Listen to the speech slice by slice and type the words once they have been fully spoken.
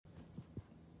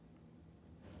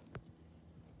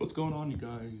What's going on, you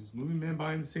guys? Movie Man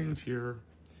behind the scenes here.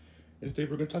 And today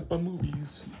we're gonna talk about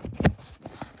movies.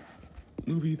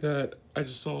 Movie that I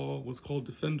just saw was called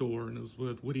Defendor, and it was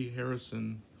with Woody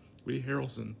Harrelson.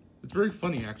 It's very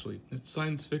funny, actually. It's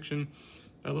science fiction.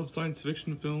 I love science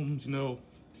fiction films.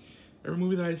 Every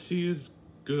movie that I see is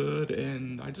good,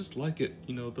 and I just like it.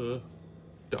 The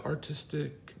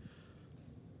artistic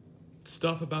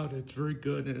stuff about it's very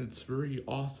good, and it's very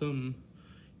awesome.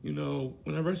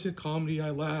 Whenever I see a comedy, I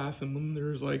laugh, and when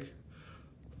there's like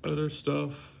other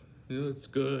stuff, it's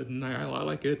good, and I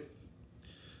like it.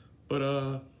 But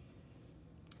I'm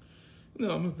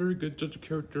a very good judge of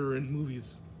character in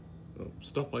movies,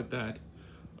 stuff like that.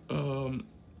 I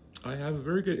have a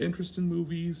very good interest in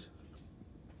movies.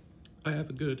 I have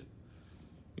a good,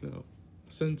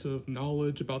 sense of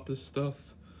knowledge about this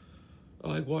stuff. I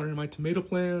like watering my tomato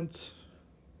plants.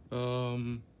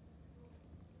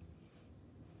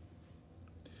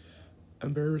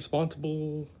 I'm very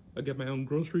responsible. I get my own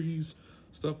groceries,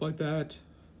 stuff like that.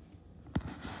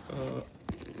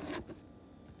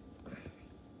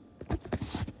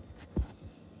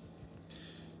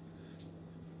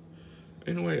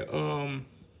 Anyway,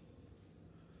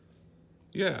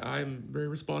 yeah, I'm very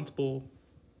responsible,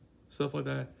 stuff like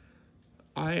that.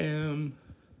 I am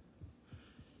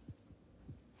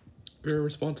very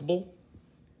responsible,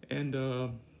 and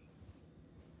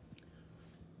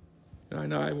I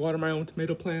know I water my own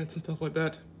tomato plants and stuff like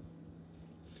that.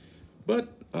 But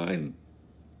I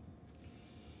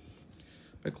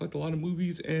collect a lot of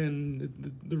movies, and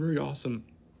they're very awesome.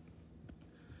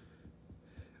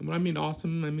 And when I mean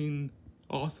awesome,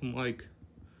 like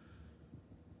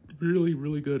really,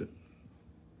 really good.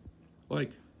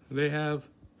 Like, they have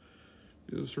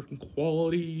certain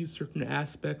qualities, certain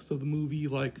aspects of the movie.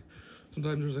 Like,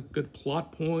 sometimes there's a good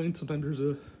plot point, sometimes there's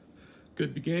a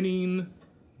good beginning,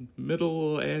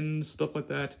 middle, end, stuff like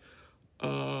that. Yeah,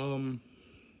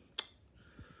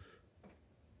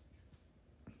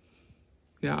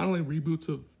 I don't like reboots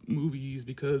of movies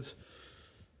because,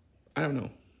 I don't know,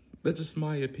 that's just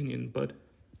my opinion, but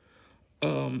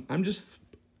I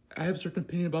have a certain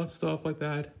opinion about stuff like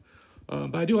that.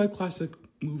 But I do like classic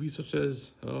movies such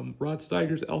as Rod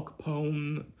Steiger's El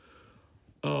Capone.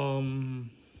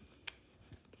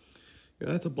 Yeah,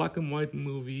 that's a black and white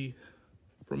movie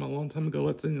from a long time ago.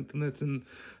 That's in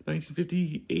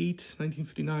 1958,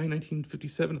 1959,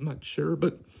 1957. I'm not sure,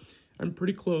 but I'm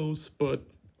pretty close. But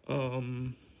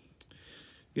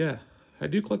yeah, I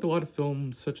do collect a lot of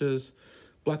films such as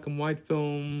black and white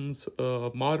films,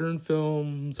 modern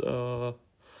films,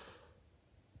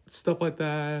 stuff like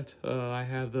that. I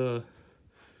have the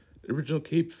original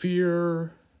Cape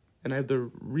Fear, and I have the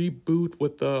reboot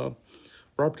with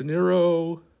Robert De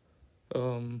Niro.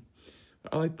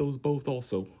 I like those both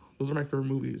also. Those are my favorite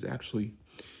movies, actually.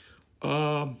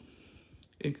 In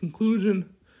conclusion,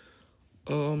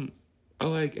 I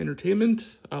like entertainment,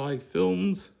 I like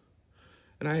films,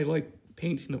 and I like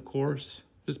painting, of course.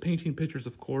 Just painting pictures,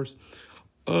 of course.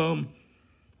 Yeah,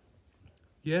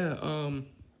 I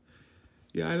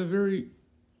have a very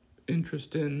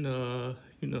interest in,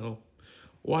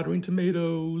 watering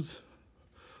tomatoes.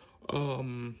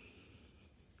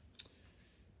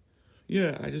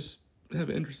 Yeah, I just have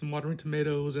an interest in watering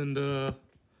tomatoes, and,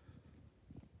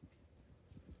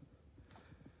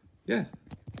 yeah,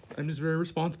 I'm just very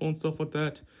responsible and stuff like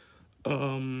that.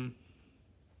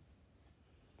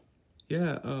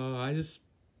 Yeah, I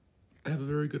have a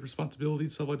very good responsibility,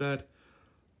 stuff like that.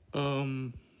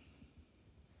 I'm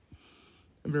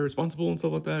very responsible and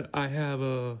stuff like that. I have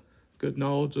a good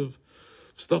knowledge of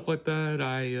stuff like that.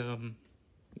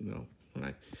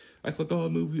 When I collect a lot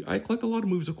of movies. I collect a lot of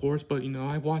movies, of course, but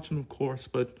I watch them, of course.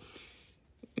 But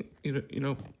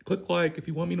click like if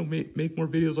you want me to make more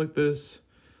videos like this.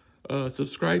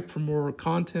 Subscribe for more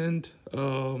content.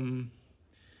 Post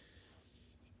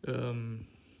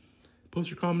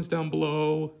your comments down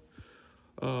below.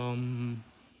 And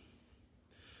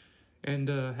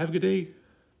have a good day.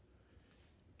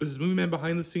 This is Movie Man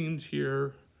behind the scenes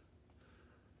here.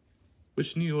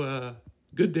 Wishing you a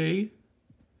good day.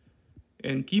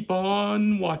 And keep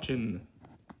on watching.